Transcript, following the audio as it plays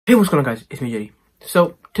Hey, what's going on, guys? It's me, Jedi.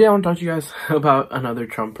 So today I want to talk to you guys about another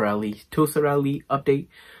Trump rally, TULSA rally update.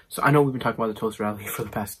 So I know we've been talking about the TULSA rally for the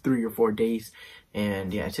past 3 or 4 days,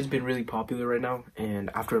 and yeah, it's just been really popular right now. And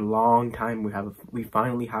after a long time, we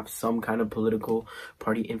finally have some kind of political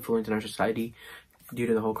party influence in our society due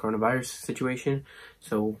to the whole coronavirus situation.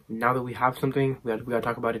 So now that we have something, we gotta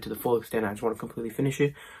talk about it to the full extent. I just want to completely finish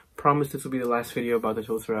it. Promise this will be the last video about the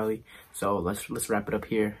TULSA rally. So let's wrap it up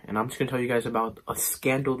here. And I'm just gonna tell you guys about a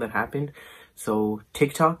scandal that happened. So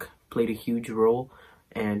TikTok played a huge role,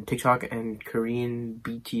 and TikTok and Korean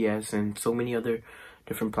BTS and so many other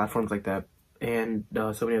different platforms like that, and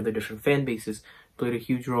so many other different fan bases played a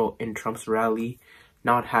huge role in Trump's rally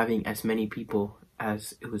not having as many people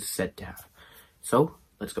as it was said to have. So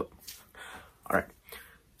let's go. All right.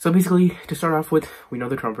 So basically, to start off with, we know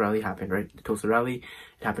the Trump rally happened, right? The TULSA rally,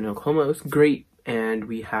 it happened in Oklahoma. It was great, and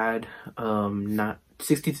we had not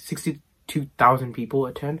 62,000 people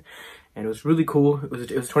attend, and it was really cool. It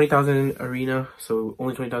was 20,000 arena, so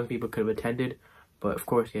only 20,000 people could have attended, but of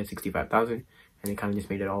course, he had 65,000, and they kind of just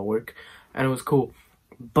made it all work, and it was cool.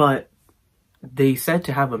 But they said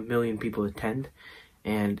to have 1 million people attend,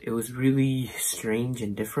 and it was really strange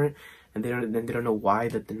and different, and they don't know why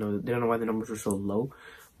they don't know why the numbers were so low.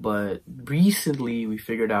 But recently we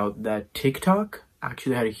figured out that TikTok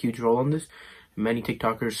actually had a huge role on this. Many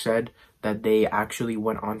TikTokers said that they actually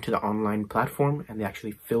went onto the online platform and they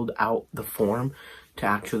actually filled out the form to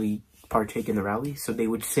actually partake in the rally. So they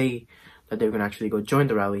would say that they were going to actually go join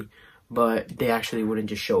the rally, but they actually wouldn't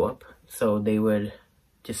just show up. So they would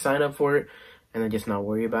just sign up for it and then just not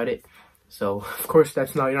worry about it. So of course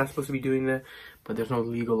you're not supposed to be doing that, but there's no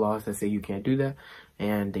legal laws that say you can't do that.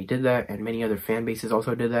 And they did that, and many other fan bases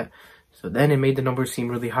also did that. So then it made the numbers seem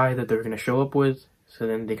really high that they were going to show up with. So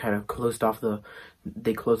then they kind of closed off the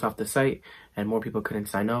site, and more people couldn't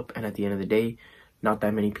sign up. And at the end of the day, not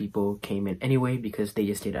that many people came in anyway because they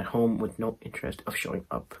just stayed at home with no interest of showing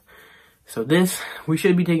up. So we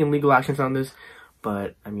should be taking legal actions on this,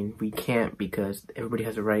 but I mean, we can't because everybody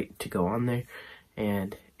has a right to go on there.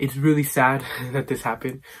 And it's really sad that this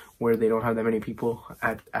happened where they don't have that many people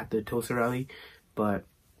at the TULSA rally. But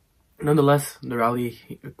nonetheless, the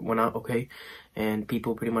rally went out okay, and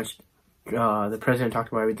people pretty much, the president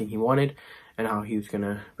talked about everything he wanted and how he was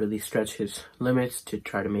gonna really stretch his limits to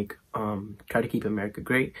try to keep America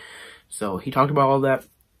great. So he talked about all that.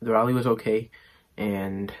 The rally was okay,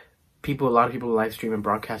 and a lot of people live stream and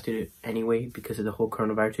broadcasted it anyway because of the whole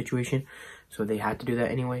coronavirus situation. So they had to do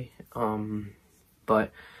that anyway.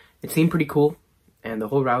 But it seemed pretty cool, and the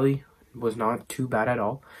whole rally was not too bad at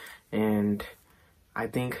all, and I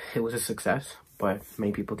think it was a success, but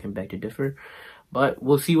many people can beg to differ. But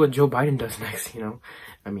we'll see what Joe Biden does next, you know.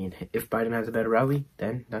 I mean, if Biden has a better rally,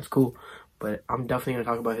 then that's cool. But I'm definitely going to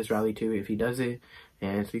talk about his rally too if he does it.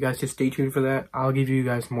 And so you guys just stay tuned for that. I'll give you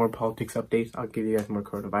guys more politics updates. I'll give you guys more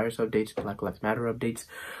coronavirus updates, Black Lives Matter updates.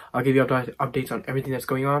 I'll give you updates on everything that's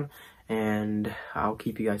going on. And I'll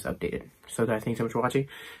keep you guys updated. So thanks so much for watching.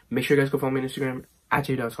 Make sure you guys go follow me on Instagram at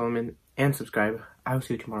Jedi.Solomon and subscribe. I will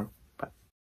see you tomorrow.